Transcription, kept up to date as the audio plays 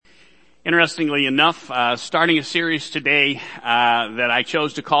Interestingly enough, starting a series today that I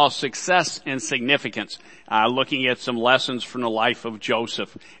chose to call Success and Significance, looking at some lessons from the life of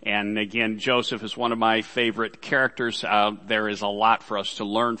Joseph. And again, Joseph is one of my favorite characters. There is a lot for us to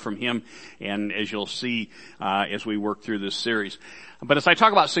learn from him, and as you'll see as we work through this series. But as I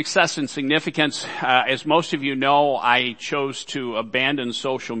talk about success and significance, as most of you know, I chose to abandon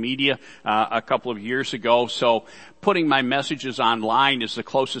social media a couple of years ago. So putting my messages online is the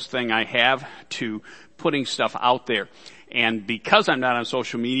closest thing I have to putting stuff out there. And because I'm not on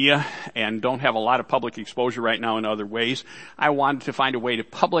social media and don't have a lot of public exposure right now in other ways, I wanted to find a way to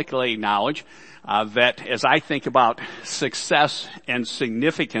publicly acknowledge that as I think about success and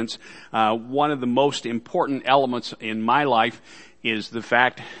significance, one of the most important elements in my life is the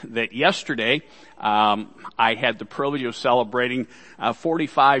fact that yesterday I had the privilege of celebrating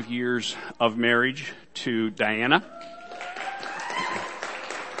 45 years of marriage to Diana.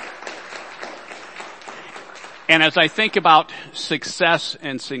 And as I think about success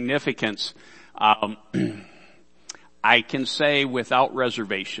and significance, I can say without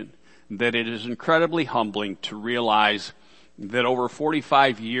reservation that it is incredibly humbling to realize that over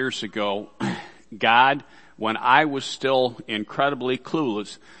 45 years ago, God, when I was still incredibly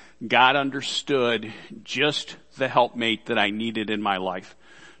clueless, God understood just the helpmate that I needed in my life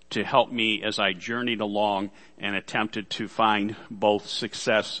to help me as I journeyed along and attempted to find both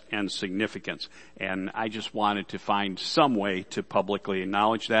success and significance. And I just wanted to find some way to publicly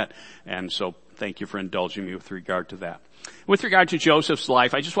acknowledge that. And so thank you for indulging me with regard to that. With regard to Joseph's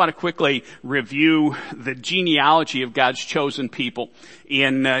life, I just want to quickly review the genealogy of God's chosen people.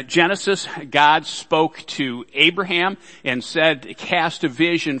 In Genesis, God spoke to Abraham and said, cast a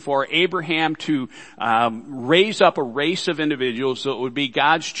vision for Abraham to raise up a race of individuals that would be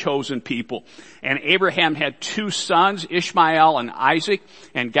God's chosen people. And Abraham had two sons, Ishmael and Isaac,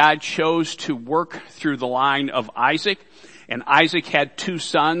 and God chose to work through the line of Isaac. And Isaac had two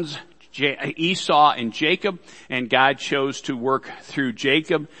sons, Esau and Jacob, and God chose to work through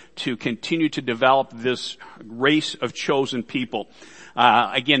Jacob to continue to develop this race of chosen people.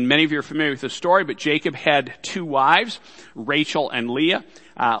 Again, many of you are familiar with the story, but Jacob had two wives, Rachel and Leah.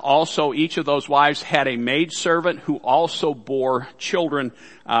 Also, each of those wives had a maidservant who also bore children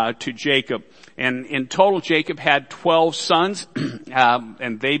to Jacob. And in total, Jacob had 12 sons,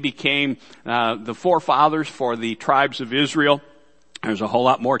 and they became the forefathers for the tribes of Israel. There's a whole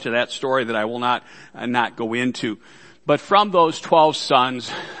lot more to that story that I will not go into. But from those 12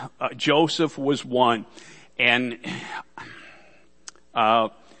 sons, Joseph was one. And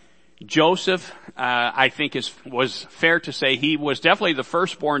Joseph, I think was fair to say he was definitely the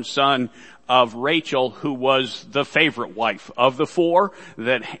firstborn son of Rachel, who was the favorite wife of the four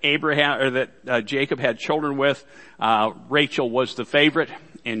that Jacob had children with. Rachel was the favorite,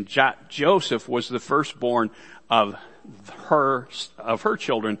 and Joseph was the firstborn of her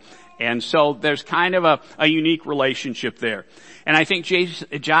children. And so there's kind of a unique relationship there. And I think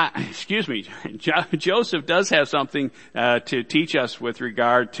Joseph does have something to teach us with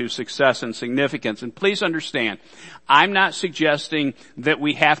regard to success and significance. And please understand, I'm not suggesting that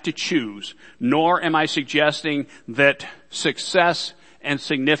we have to choose, nor am I suggesting that success and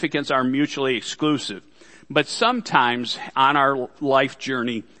significance are mutually exclusive. But sometimes on our life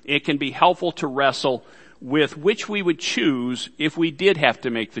journey, it can be helpful to wrestle with which we would choose if we did have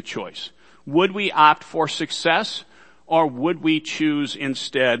to make the choice. Would we opt for success, or would we choose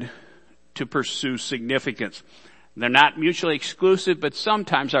instead to pursue significance? They're not mutually exclusive, but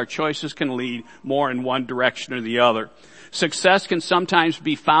sometimes our choices can lead more in one direction or the other. Success can sometimes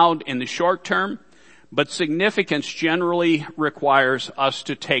be found in the short term, but significance generally requires us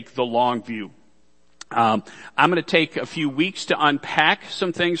to take the long view. I'm going to take a few weeks to unpack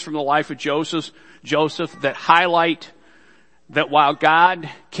some things from the life of Joseph that highlight that while God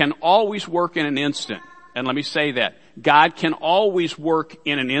can always work in an instant, and let me say that, God can always work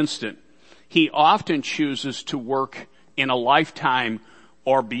in an instant, He often chooses to work in a lifetime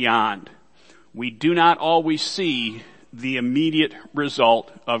or beyond. We do not always see the immediate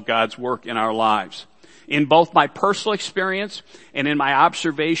result of God's work in our lives. In both my personal experience and in my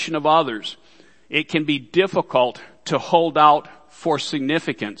observation of others, it can be difficult to hold out for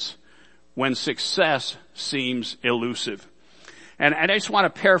significance when success seems elusive. And I just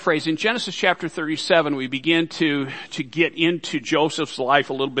want to paraphrase. In Genesis chapter 37, we begin to get into Joseph's life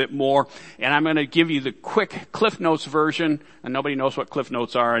a little bit more. And I'm going to give you the quick Cliff Notes version. And nobody knows what Cliff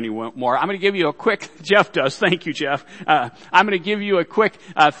Notes are anymore. I'm going to give you a quick, Jeff does. Thank you, Jeff. I'm going to give you a quick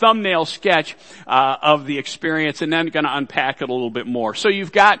thumbnail sketch of the experience, and then going to unpack it a little bit more. So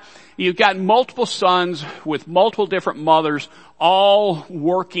you've got multiple sons with multiple different mothers, all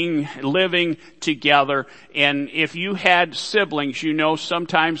working, living together. And if you had siblings, you know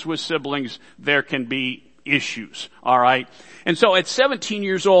sometimes with siblings there can be issues, all right? And so at 17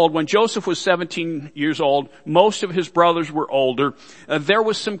 years old, when Joseph was 17 years old, most of his brothers were older. There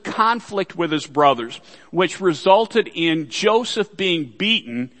was some conflict with his brothers, which resulted in Joseph being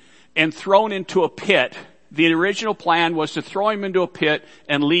beaten and thrown into a pit. The original plan was to throw him into a pit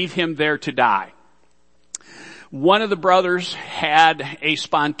and leave him there to die. One of the brothers had a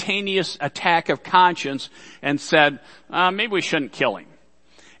spontaneous attack of conscience and said, maybe we shouldn't kill him.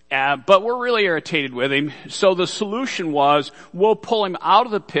 But we're really irritated with him. So the solution was, we'll pull him out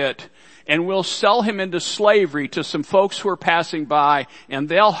of the pit and we'll sell him into slavery to some folks who are passing by, and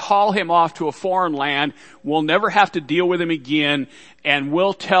they'll haul him off to a foreign land. We'll never have to deal with him again, and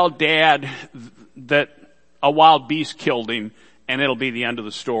we'll tell Dad that a wild beast killed him, and it'll be the end of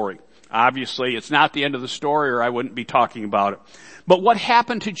the story. Obviously, it's not the end of the story, or I wouldn't be talking about it. But what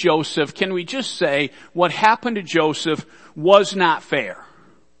happened to Joseph, can we just say, what happened to Joseph was not fair.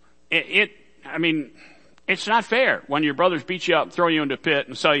 It's not fair when your brothers beat you up, throw you into a pit,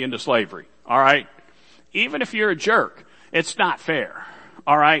 and sell you into slavery. All right? Even if you're a jerk, it's not fair.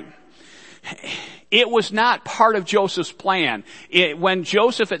 All right? It was not part of Joseph's plan. When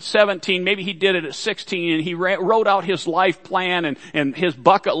Joseph at 17, maybe he did it at 16, and he wrote out his life plan and his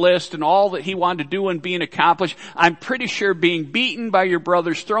bucket list and all that he wanted to do and being accomplished, I'm pretty sure being beaten by your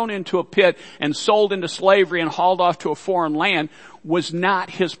brothers, thrown into a pit, and sold into slavery and hauled off to a foreign land was not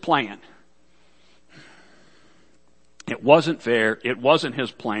his plan. It wasn't fair. It wasn't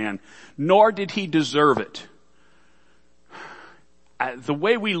his plan, nor did he deserve it. The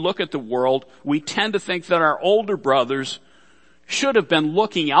way we look at the world, we tend to think that our older brothers should have been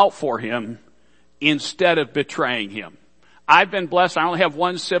looking out for him instead of betraying him. I've been blessed. I only have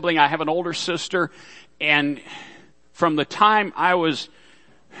one sibling. I have an older sister. And from the time I was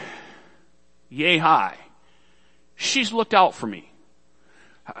yay high, she's looked out for me.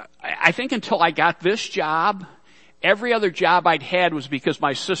 I think until I got this job, every other job I'd had was because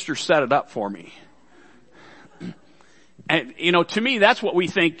my sister set it up for me. And, to me, that's what we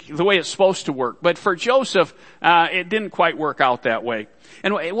think, the way it's supposed to work. But for Joseph, it didn't quite work out that way.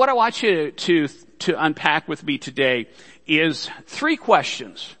 And what I want you to unpack with me today is 3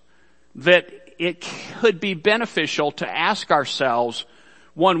 questions that it could be beneficial to ask ourselves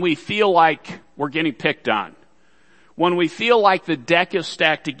when we feel like we're getting picked on, when we feel like the deck is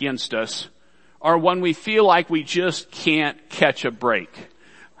stacked against us, or when we feel like we just can't catch a break.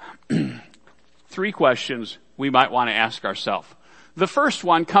 3 questions we might want to ask ourselves. The first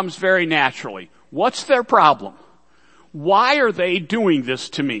one comes very naturally. What's their problem? Why are they doing this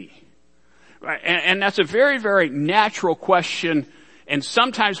to me? And that's a very, very natural question, and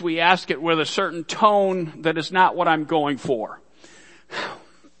sometimes we ask it with a certain tone that is not what I'm going for.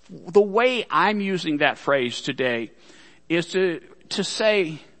 The way I'm using that phrase today is to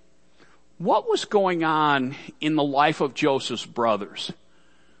say, what was going on in the life of Joseph's brothers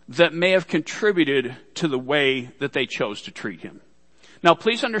that may have contributed to the way that they chose to treat him? Now,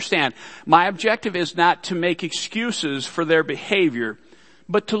 please understand, my objective is not to make excuses for their behavior,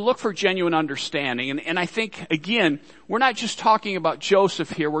 but to look for genuine understanding. And I think, again, we're not just talking about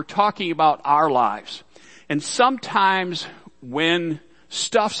Joseph here, we're talking about our lives. And sometimes when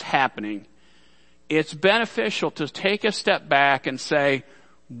stuff's happening, it's beneficial to take a step back and say,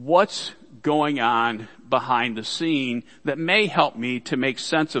 what's going on behind the scene that may help me to make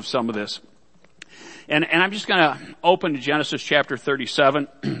sense of some of this. And I'm just going to open to Genesis chapter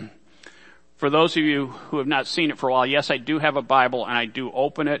 37. For those of you who have not seen it for a while, yes, I do have a Bible and I do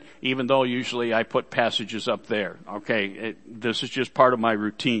open it, even though usually I put passages up there. Okay, this is just part of my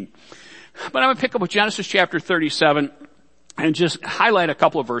routine. But I'm going to pick up with Genesis chapter 37 and just highlight a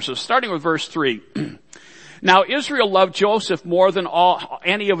couple of verses, starting with verse 3. Now Israel loved Joseph more than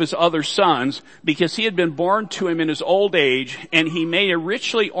any of his other sons, because he had been born to him in his old age, and he made a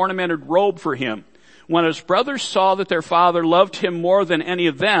richly ornamented robe for him. When his brothers saw that their father loved him more than any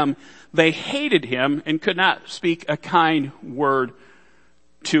of them, they hated him and could not speak a kind word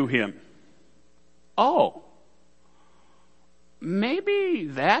to him. Oh, maybe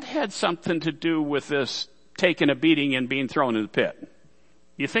that had something to do with this taking a beating and being thrown in the pit.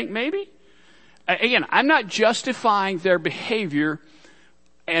 You think maybe? Again, I'm not justifying their behavior,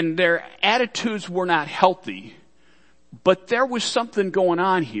 and their attitudes were not healthy, but there was something going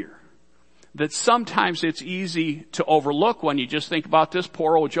on here that sometimes it's easy to overlook when you just think about this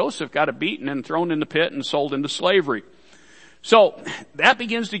poor old Joseph got beaten and thrown in the pit and sold into slavery. So that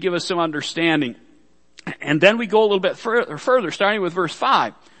begins to give us some understanding. And then we go a little bit further, starting with verse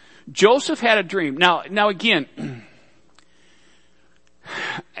 5. Joseph had a dream. Now again,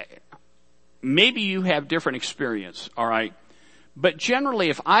 maybe you have different experience, all right? But generally,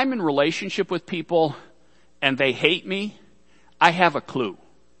 if I'm in relationship with people and they hate me, I have a clue,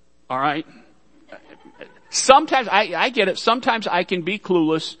 all right? Sometimes, I get it, sometimes I can be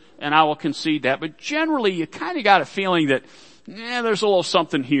clueless and I will concede that, but generally you kind of got a feeling that, there's a little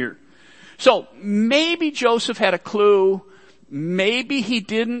something here. So maybe Joseph had a clue, maybe he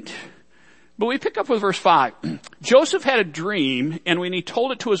didn't, but we pick up with verse 5. Joseph had a dream, and when he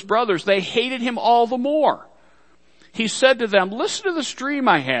told it to his brothers, they hated him all the more. He said to them, listen to this dream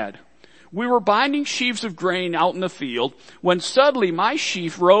I had. We were binding sheaves of grain out in the field, when suddenly my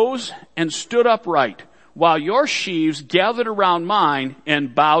sheaf rose and stood upright, while your sheaves gathered around mine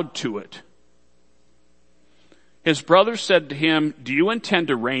and bowed to it. His brothers said to him, do you intend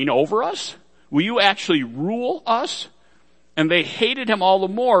to reign over us? Will you actually rule us? And they hated him all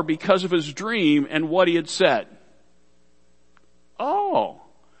the more because of his dream and what he had said. Oh,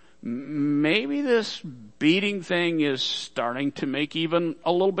 maybe this beating thing is starting to make even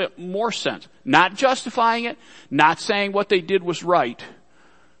a little bit more sense. Not justifying it, not saying what they did was right,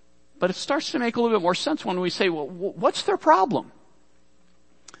 but it starts to make a little bit more sense when we say, well, what's their problem?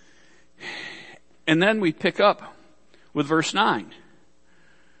 And then we pick up with verse 9.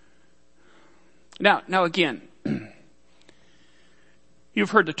 Now again,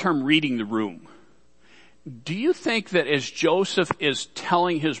 you've heard the term reading the room. Do you think that as Joseph is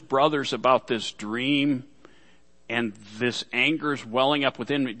telling his brothers about this dream and this anger is welling up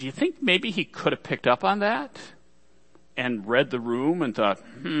within me, do you think maybe he could have picked up on that and read the room and thought,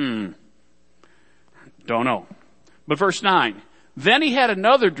 don't know. But verse 9, then he had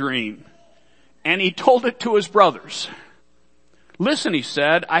another dream and he told it to his brothers. Listen, he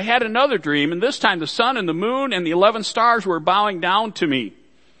said, I had another dream, and this time the sun and the moon and the 11 stars were bowing down to me.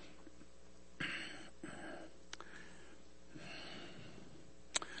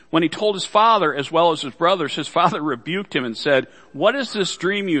 When he told his father as well as his brothers, his father rebuked him and said, what is this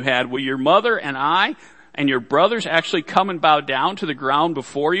dream you had? Will your mother and I and your brothers actually come and bow down to the ground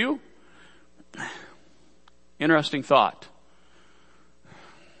before you? Interesting thought.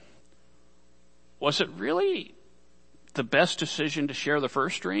 Was it really the best decision to share the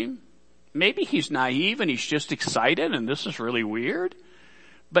first dream? Maybe he's naive and he's just excited and this is really weird.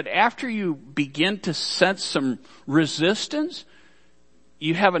 But after you begin to sense some resistance,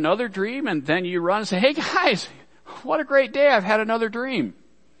 you have another dream and then you run and say, hey guys, what a great day. I've had another dream.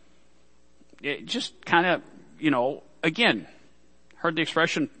 It just kind of, again, heard the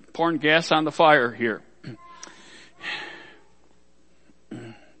expression pouring gas on the fire here.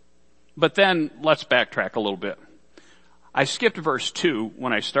 But then let's backtrack a little bit. I skipped verse 2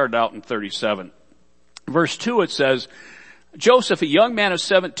 when I started out in 37. Verse 2 it says, Joseph, a young man of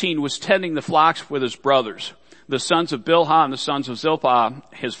 17, was tending the flocks with his brothers, the sons of Bilhah and the sons of Zilpah,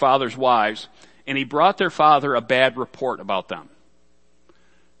 his father's wives, and he brought their father a bad report about them.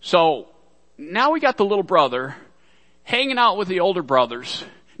 So now we got the little brother hanging out with the older brothers.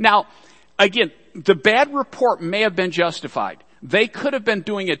 Now, again, the bad report may have been justified. They could have been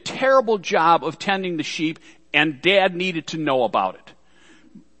doing a terrible job of tending the sheep, and dad needed to know about it.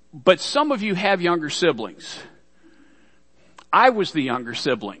 But some of you have younger siblings. I was the younger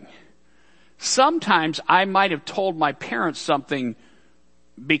sibling. Sometimes I might have told my parents something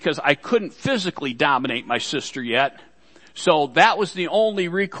because I couldn't physically dominate my sister yet. So that was the only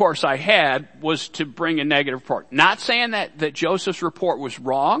recourse I had, was to bring a negative report. Not saying that Joseph's report was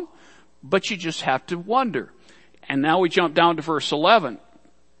wrong, but you just have to wonder. And now we jump down to verse 11.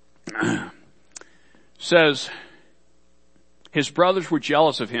 Says, his brothers were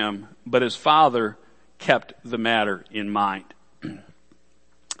jealous of him, but his father kept the matter in mind.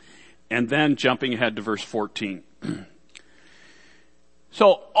 And then jumping ahead to verse 14.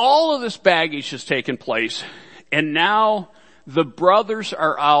 So all of this baggage has taken place, and now the brothers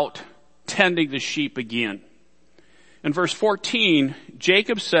are out tending the sheep again. In verse 14,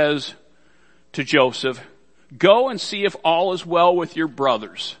 Jacob says to Joseph, go and see if all is well with your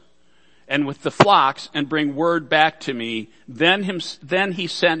brothers and with the flocks, and bring word back to me. Then he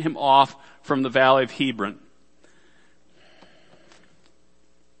sent him off from the valley of Hebron.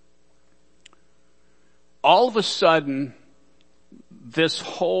 All of a sudden, this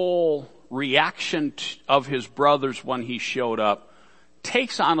whole reaction of his brothers when he showed up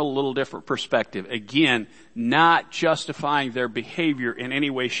takes on a little different perspective. Again, not justifying their behavior in any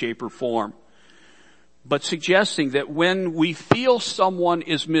way, shape, or form, but suggesting that when we feel someone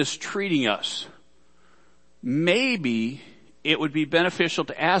is mistreating us, maybe it would be beneficial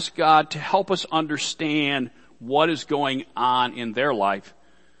to ask God to help us understand what is going on in their life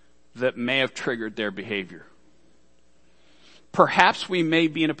that may have triggered their behavior. Perhaps we may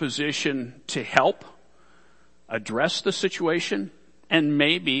be in a position to help address the situation and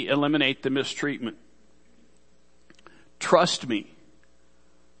maybe eliminate the mistreatment. Trust me.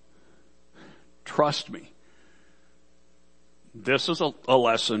 Trust me. This is a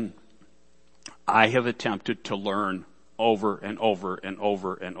lesson I have attempted to learn over and over and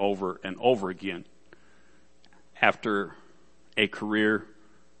over and over and over again after a career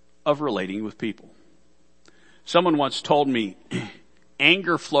of relating with people. Someone once told me,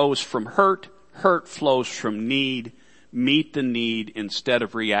 anger flows from hurt, hurt flows from need. Meet the need instead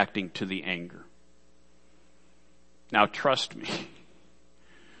of reacting to the anger. Now trust me,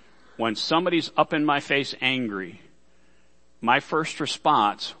 when somebody's up in my face angry, my first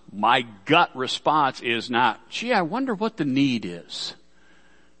response, my gut response is not, gee, I wonder what the need is.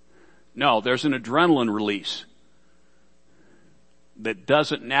 No, there's an adrenaline release that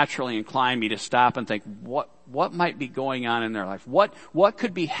doesn't naturally incline me to stop and think, what might be going on in their life? What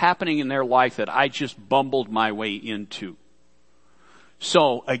could be happening in their life that I just bumbled my way into?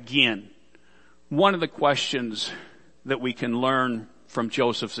 So again, one of the questions that we can learn from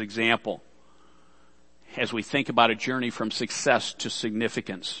Joseph's example as we think about a journey from success to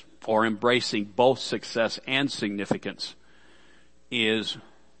significance, or embracing both success and significance, is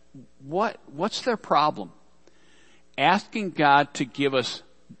what's their problem? Asking God to give us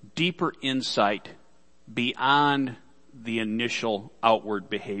deeper insight beyond the initial outward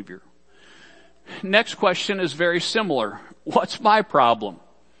behavior. Next question is very similar. What's my problem?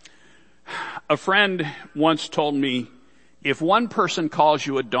 A friend once told me, if one person calls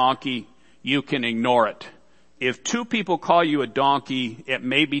you a donkey, you can ignore it. If two people call you a donkey, it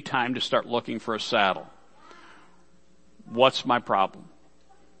may be time to start looking for a saddle. What's my problem?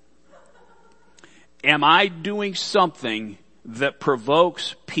 Am I doing something that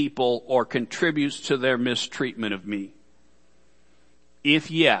provokes people or contributes to their mistreatment of me? If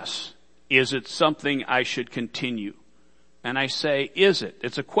yes, is it something I should continue? And I say, is it?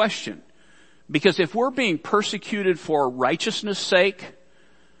 It's a question. Because if we're being persecuted for righteousness' sake,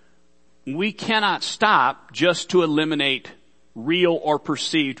 we cannot stop just to eliminate real or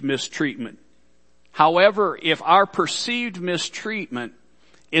perceived mistreatment. However, if our perceived mistreatment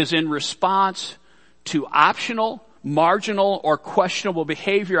is in response to optional, marginal, or questionable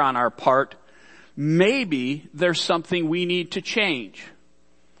behavior on our part, maybe there's something we need to change.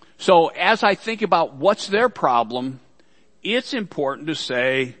 So as I think about what's their problem, it's important to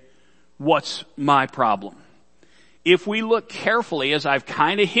say, what's my problem? If we look carefully, as I've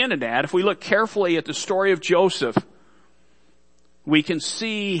kind of hinted at, if we look carefully at the story of Joseph, we can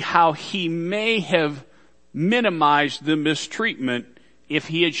see how he may have minimized the mistreatment if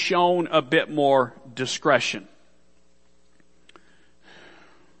he had shown a bit more discretion.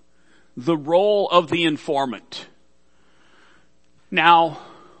 The role of the informant. Now,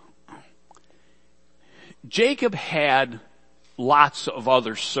 Jacob had lots of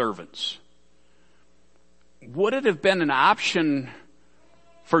other servants. Would it have been an option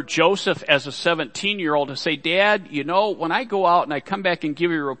for Joseph as a 17-year-old to say, Dad, you know, when I go out and I come back and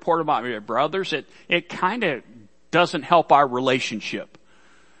give you a report about my brothers, it kind of doesn't help our relationship.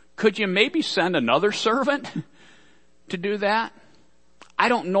 Could you maybe send another servant to do that? I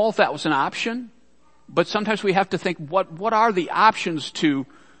don't know if that was an option, but sometimes we have to think, what are the options to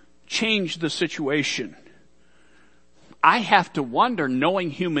change the situation? I have to wonder,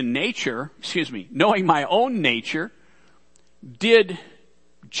 knowing knowing my own nature, did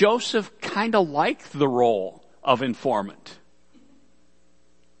Joseph kind of like the role of informant?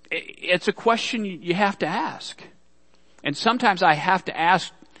 It's a question you have to ask. And sometimes I have to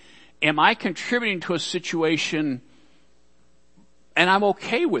ask, am I contributing to a situation and I'm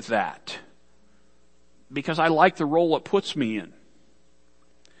okay with that because I like the role it puts me in?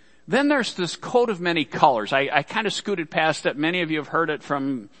 Then there's this coat of many colors. I kind of scooted past it. Many of you have heard it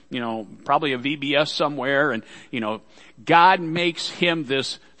from, probably a VBS somewhere. And, God makes him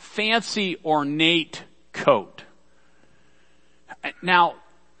this fancy, ornate coat. Now,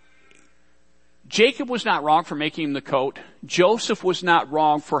 Jacob was not wrong for making him the coat. Joseph was not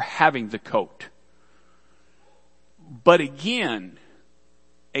wrong for having the coat. But again,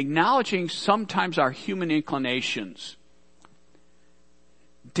 acknowledging sometimes our human inclinations,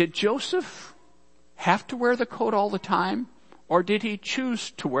 did Joseph have to wear the coat all the time, or did he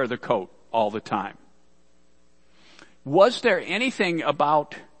choose to wear the coat all the time? Was there anything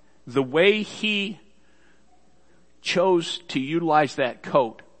about the way he chose to utilize that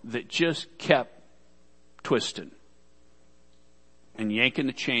coat that just kept twisting and yanking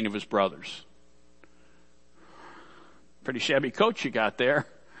the chain of his brothers? Pretty shabby coat you got there.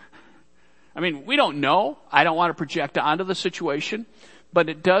 I mean, we don't know. I don't want to project onto the situation, but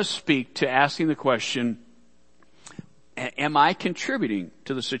it does speak to asking the question, am I contributing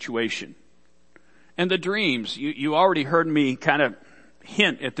to the situation? And the dreams, you already heard me kind of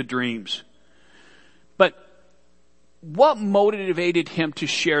hint at the dreams. But what motivated him to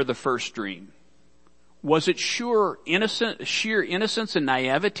share the first dream? Was it sheer innocence and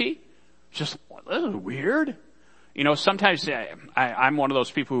naivety? Just, this is weird. You know, sometimes I'm one of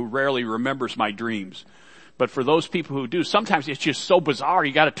those people who rarely remembers my dreams. But for those people who do, sometimes it's just so bizarre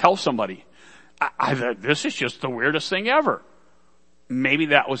you gotta tell somebody. This is just the weirdest thing ever. Maybe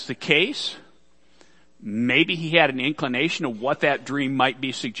that was the case. Maybe he had an inclination of what that dream might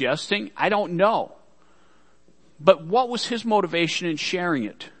be suggesting. I don't know. But what was his motivation in sharing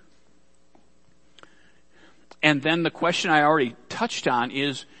it? And then the question I already touched on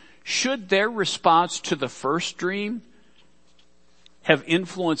is, should their response to the first dream have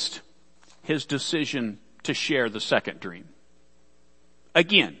influenced his decision to share the second dream?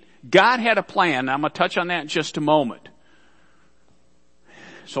 Again, God had a plan, and I'm going to touch on that in just a moment.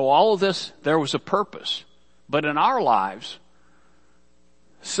 So all of this, there was a purpose. But in our lives,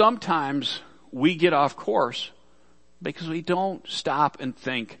 sometimes we get off course because we don't stop and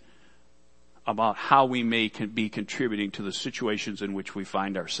think about how we may be contributing to the situations in which we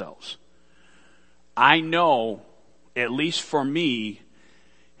find ourselves. I know, at least for me,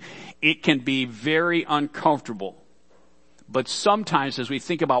 it can be very uncomfortable. But sometimes as we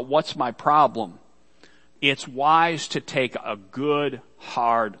think about what's my problem, it's wise to take a good,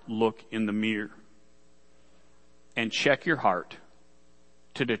 hard look in the mirror and check your heart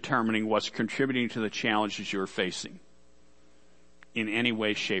to determining what's contributing to the challenges you're facing in any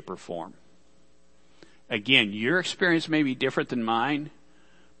way, shape, or form. Again, your experience may be different than mine,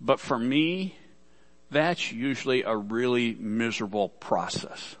 but for me, that's usually a really miserable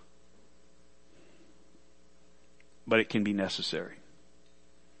process. But it can be necessary.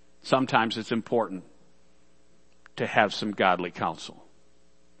 Sometimes it's important to have some godly counsel.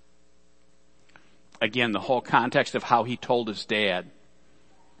 Again, the whole context of how he told his dad,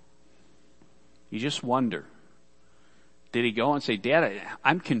 you just wonder, did he go and say, Dad,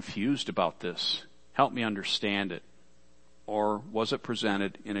 I'm confused about this. Help me understand it. Or was it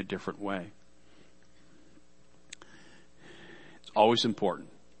presented in a different way? It's always important.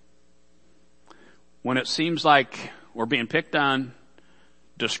 When it seems like we're being picked on,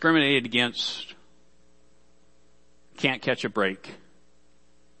 discriminated against, can't catch a break,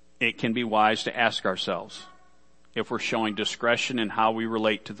 it can be wise to ask ourselves if we're showing discretion in how we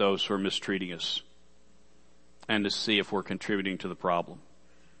relate to those who are mistreating us, and to see if we're contributing to the problem.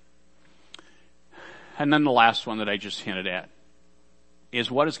 And then the last one that I just hinted at is,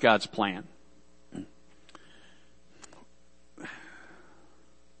 what is God's plan?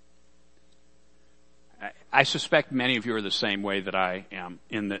 I suspect many of you are the same way that I am,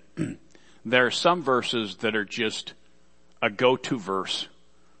 in that there are some verses that are just a go-to verse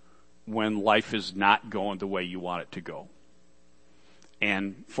when life is not going the way you want it to go.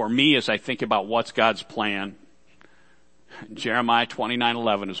 And for me, as I think about what's God's plan, Jeremiah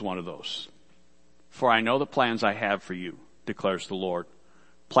 29:11 is one of those. For I know the plans I have for you, declares the Lord.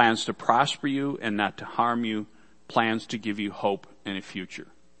 Plans to prosper you and not to harm you. Plans to give you hope and a future.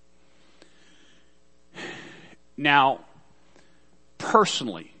 Now,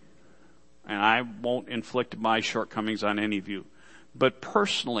 personally, and I won't inflict my shortcomings on any of you, but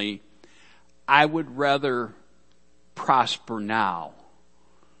personally, I would rather prosper now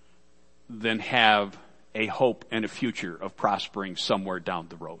than have a hope and a future of prospering somewhere down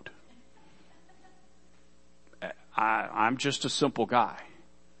the road. I'm just a simple guy.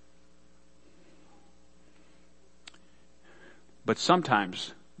 But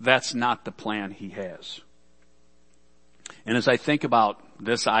sometimes that's not the plan he has. And as I think about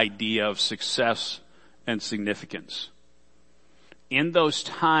this idea of success and significance, in those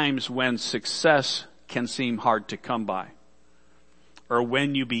times when success can seem hard to come by, or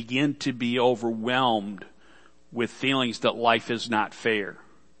when you begin to be overwhelmed with feelings that life is not fair,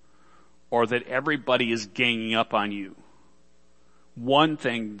 or that everybody is ganging up on you, one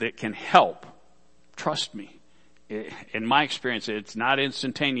thing that can help, trust me, in my experience, it's not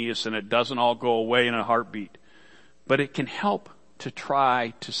instantaneous and it doesn't all go away in a heartbeat, but it can help to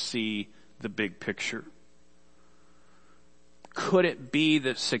try to see the big picture. Could it be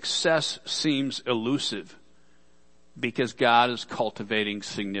that success seems elusive because God is cultivating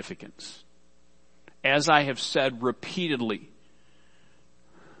significance? As I have said repeatedly,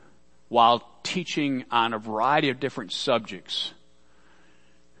 while teaching on a variety of different subjects,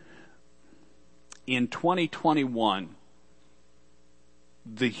 in 2021,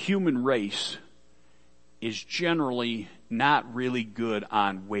 the human race is generally not really good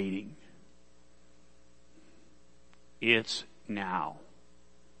on waiting. It's now.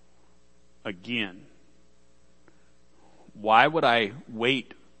 Again. Why would I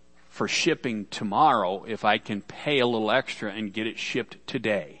wait for shipping tomorrow if I can pay a little extra and get it shipped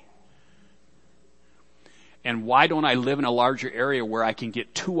today? And why don't I live in a larger area where I can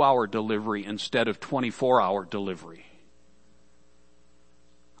get 2-hour delivery instead of 24-hour delivery?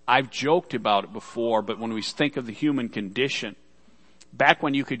 I've joked about it before, but when we think of the human condition, back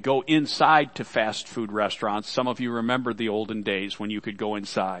when you could go inside to fast food restaurants, some of you remember the olden days when you could go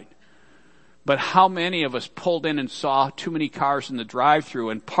inside. But how many of us pulled in and saw too many cars in the drive-thru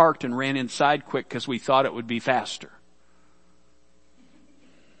and parked and ran inside quick because we thought it would be faster?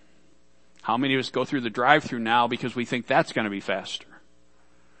 How many of us go through the drive-thru now because we think that's going to be faster?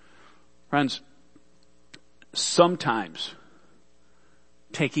 Friends, sometimes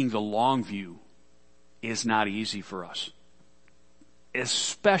taking the long view is not easy for us.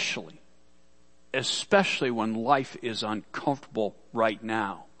 Especially when life is uncomfortable right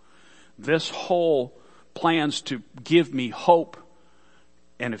now. This whole plans to give me hope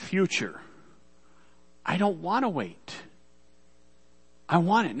and a future. I don't want to wait. I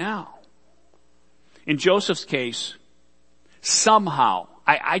want it now. In Joseph's case, somehow,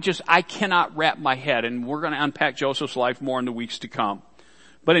 I cannot wrap my head, and we're going to unpack Joseph's life more in the weeks to come.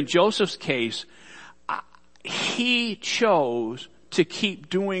 But in Joseph's case, he chose to keep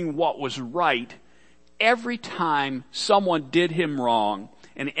doing what was right every time someone did him wrong,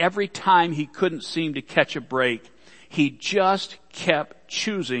 and every time he couldn't seem to catch a break. He just kept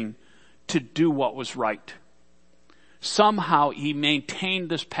choosing to do what was right. Somehow he maintained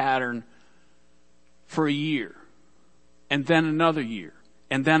this pattern for a year, and then another year,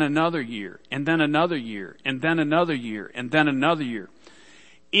 and then another year, and then another year, and then another year, and then another year.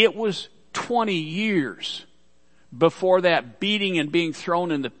 It was 20 years before that beating and being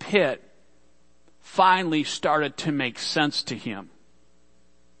thrown in the pit finally started to make sense to him.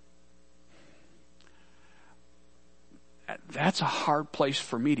 That's a hard place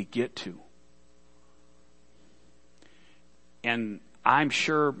for me to get to. And I'm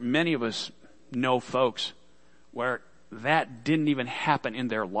sure many of us know folks where that didn't even happen in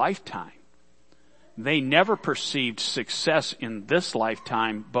their lifetime. They never perceived success in this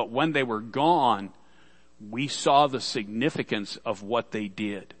lifetime, but when they were gone, we saw the significance of what they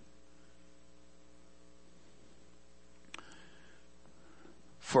did.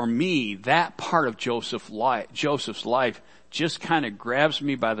 For me, that part of Joseph's life just kind of grabs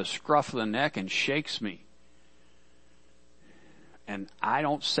me by the scruff of the neck and shakes me. And I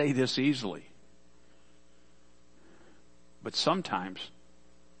don't say this easily. But sometimes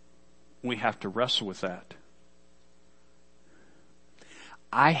we have to wrestle with that.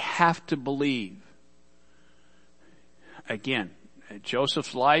 I have to believe, again,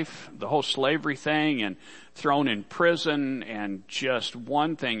 Joseph's life, the whole slavery thing and thrown in prison and just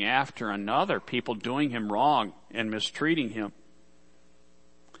one thing after another, people doing him wrong and mistreating him.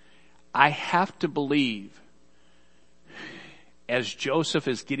 I have to believe as Joseph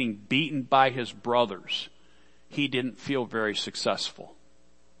is getting beaten by his brothers, he didn't feel very successful.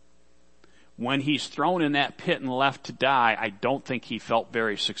 When he's thrown in that pit and left to die, I don't think he felt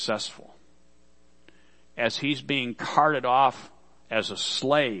very successful. As he's being carted off as a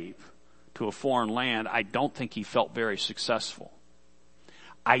slave to a foreign land, I don't think he felt very successful.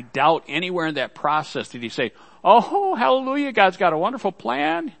 I doubt anywhere in that process did he say, "Oh, hallelujah, God's got a wonderful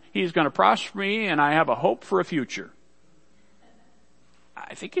plan. He's going to prosper me and I have a hope for a future."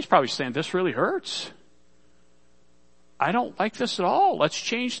 I think he's probably saying, "This really hurts. I don't like this at all. Let's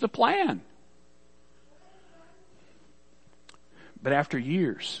change the plan." But after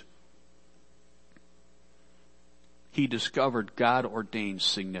years, he discovered God-ordained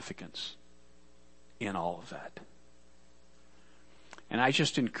significance in all of that. And I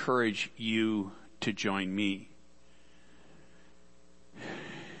just encourage you to join me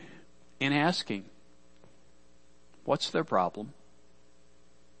in asking, what's their problem?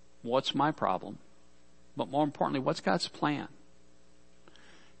 What's my problem? But more importantly, what's God's plan?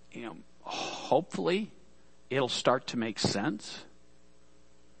 Hopefully it'll start to make sense.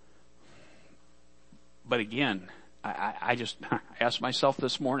 But again, I just asked myself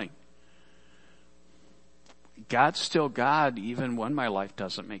this morning, God's still God even when my life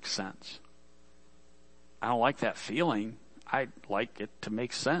doesn't make sense. I don't like that feeling. I like it to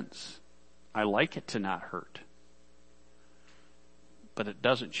make sense. I like it to not hurt. But it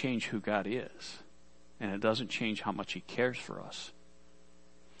doesn't change who God is. And it doesn't change how much He cares for us.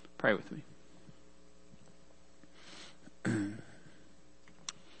 Pray with me.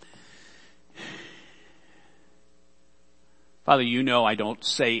 Father, you know I don't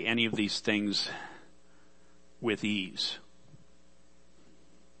say any of these things with ease.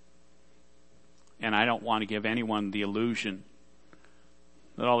 And I don't want to give anyone the illusion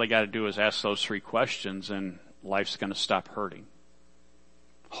that all they got to do is ask those 3 questions and life's going to stop hurting.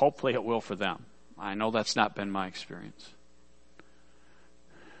 Hopefully it will for them. I know that's not been my experience.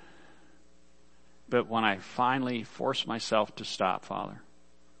 But when I finally force myself to stop, Father,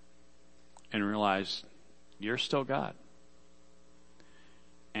 and realize you're still God,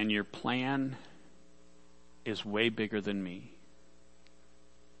 and your plan is way bigger than me,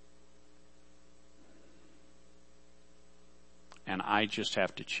 and I just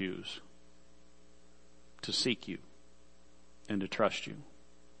have to choose to seek you and to trust you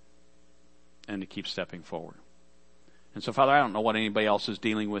and to keep stepping forward. And so, Father, I don't know what anybody else is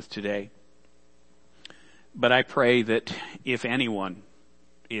dealing with today, but I pray that if anyone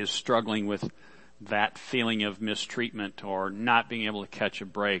is struggling with that feeling of mistreatment or not being able to catch a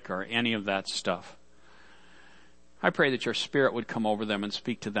break or any of that stuff, I pray that your Spirit would come over them and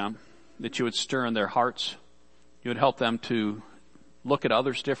speak to them, that you would stir in their hearts. You would help them to look at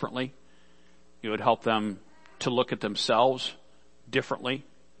others differently. You would help them to look at themselves differently.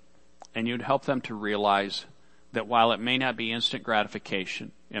 And you'd help them to realize that while it may not be instant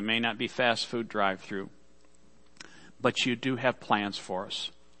gratification, it may not be fast food drive-through, but you do have plans for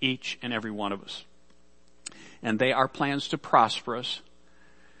us, each and every one of us. And they are plans to prosper us.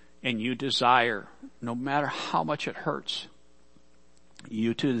 And you desire, no matter how much it hurts,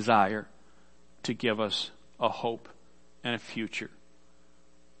 you desire to give us a hope and a future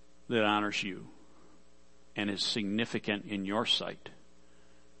that honors you and is significant in your sight,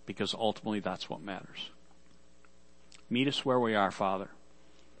 because ultimately that's what matters. Meet us where we are, Father,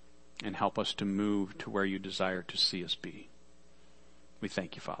 and help us to move to where you desire to see us be. We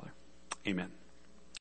thank you, Father. Amen.